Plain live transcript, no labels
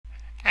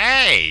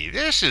Okay,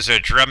 this is a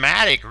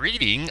dramatic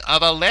reading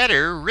of a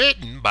letter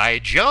written by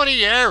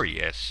Jodi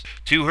Arias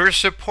to her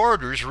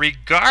supporters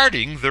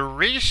regarding the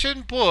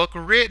recent book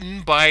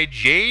written by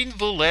Jane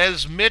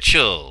Velez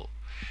Mitchell,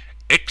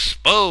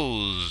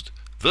 Exposed: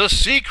 The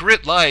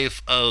Secret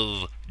Life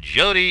of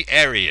Jodi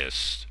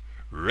Arias,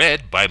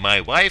 read by my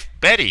wife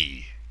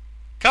Betty.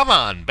 Come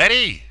on,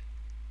 Betty.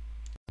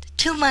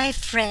 To my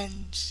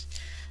friends,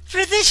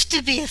 for this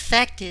to be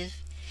effective,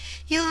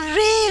 you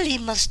really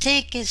must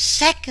take a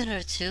second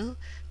or two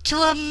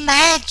to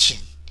imagine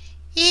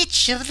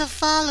each of the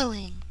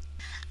following.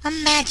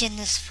 Imagine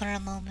this for a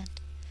moment.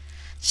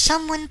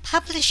 Someone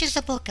publishes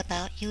a book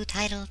about you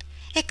titled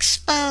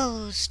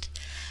Exposed: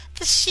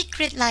 The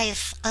Secret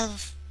Life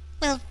of,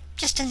 well,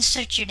 just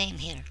insert your name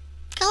here.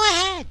 Go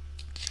ahead.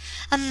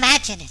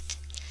 Imagine it.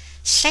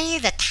 Say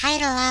the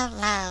title out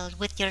loud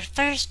with your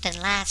first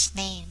and last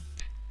name.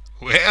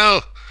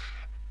 Well,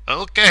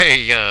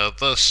 okay,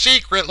 The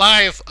Secret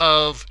Life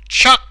of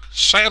Chuck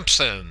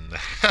Sampson.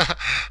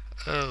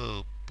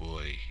 Oh,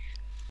 boy.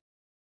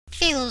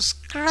 Feels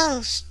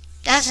gross,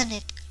 doesn't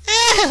it?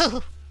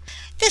 Ew!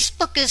 This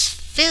book is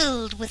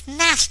filled with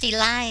nasty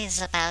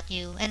lies about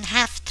you and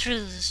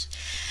half-truths,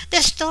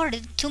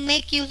 distorted to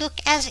make you look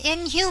as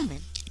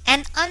inhuman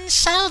and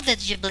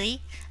unsalvageably,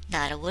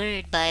 not a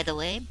word by the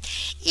way,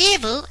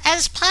 evil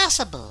as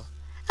possible.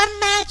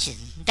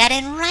 Imagine that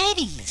in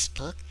writing this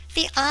book,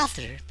 the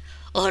author,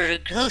 or a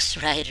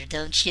ghostwriter,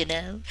 don't you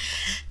know,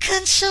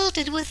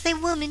 consulted with a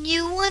woman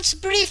you once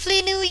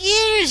briefly knew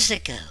years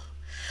ago,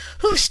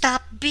 who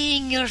stopped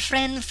being your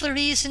friend for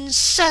reasons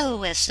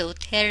so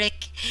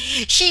esoteric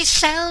she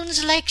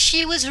sounds like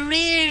she was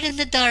reared in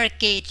the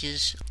Dark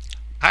Ages.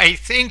 I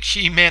think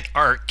she meant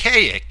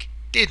archaic,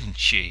 didn't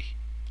she?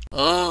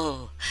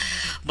 Oh,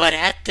 but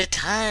at the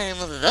time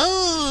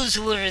those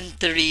weren't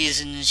the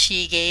reasons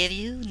she gave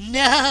you.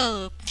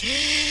 No,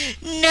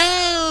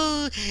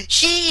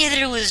 she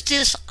either was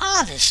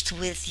dishonest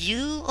with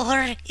you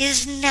or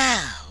is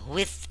now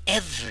with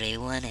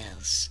everyone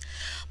else.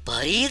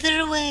 But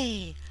either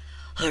way,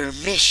 her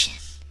mission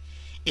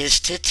is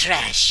to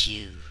trash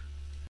you.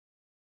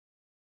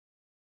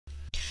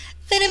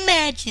 Then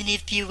imagine,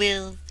 if you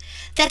will,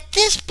 that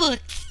this book,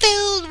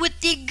 filled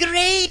with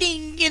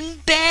degrading,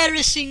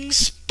 embarrassing,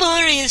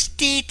 spurious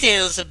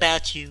details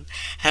about you,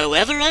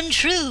 however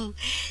untrue,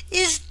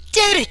 is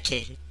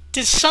dedicated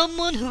to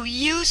someone who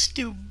used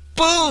to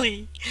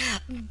bully,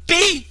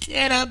 beat,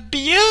 and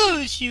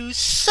abuse you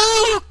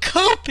so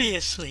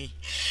copiously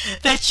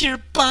that your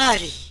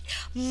body,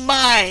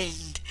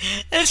 mind,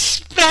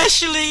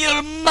 especially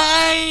your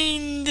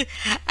mind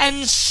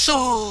and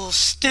soul,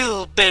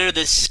 still bear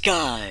the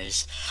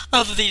scars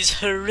of these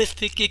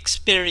horrific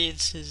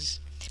experiences.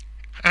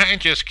 I'm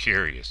just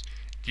curious.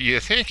 Do you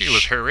think it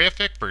was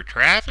horrific for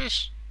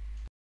Travis?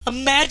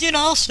 Imagine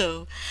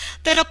also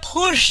that a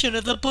portion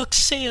of the book's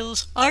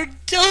sales are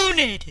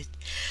donated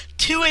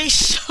to a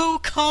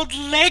so-called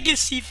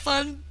legacy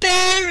fund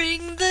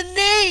bearing the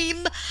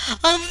name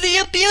of the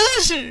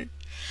abuser,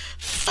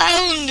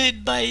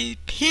 founded by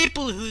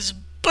people whose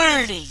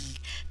burning,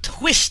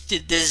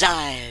 twisted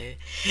desire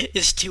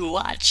is to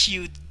watch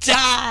you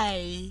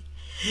die.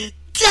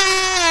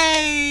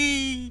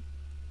 Die!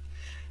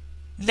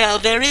 Now,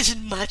 there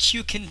isn't much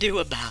you can do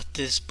about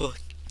this book,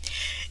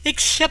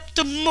 except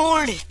to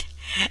mourn it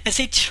as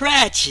a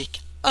tragic,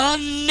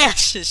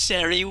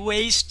 unnecessary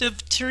waste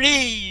of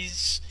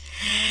trees,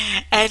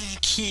 and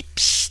keep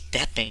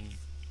stepping.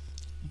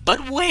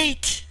 But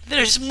wait,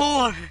 there's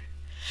more.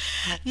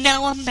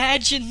 Now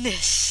imagine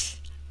this.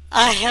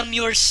 I am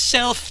your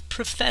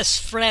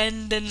self-professed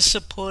friend and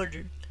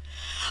supporter,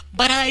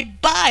 but I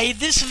buy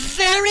this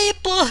very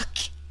book,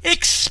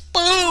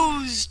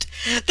 Exposed: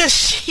 The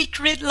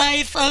Secret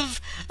Life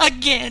of,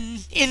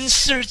 again,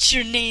 insert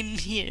your name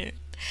here,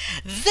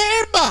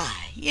 thereby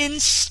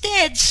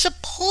instead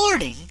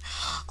supporting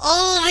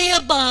all the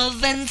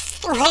above and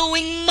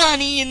throwing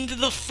money into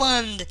the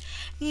fund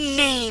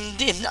named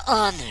in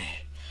honor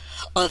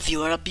of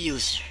your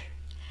abuser,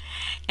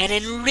 and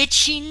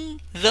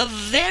enriching the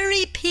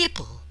very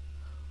people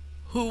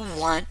who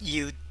want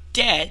you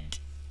dead.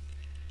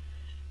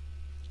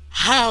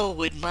 How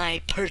would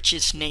my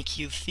purchase make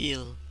you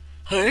feel?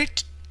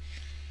 Hurt?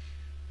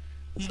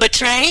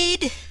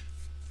 Betrayed?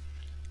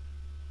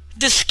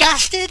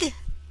 Disgusted?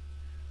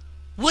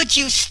 Would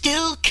you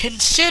still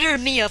consider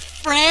me a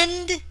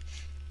friend?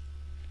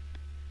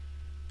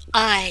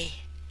 I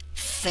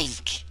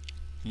think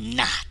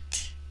not.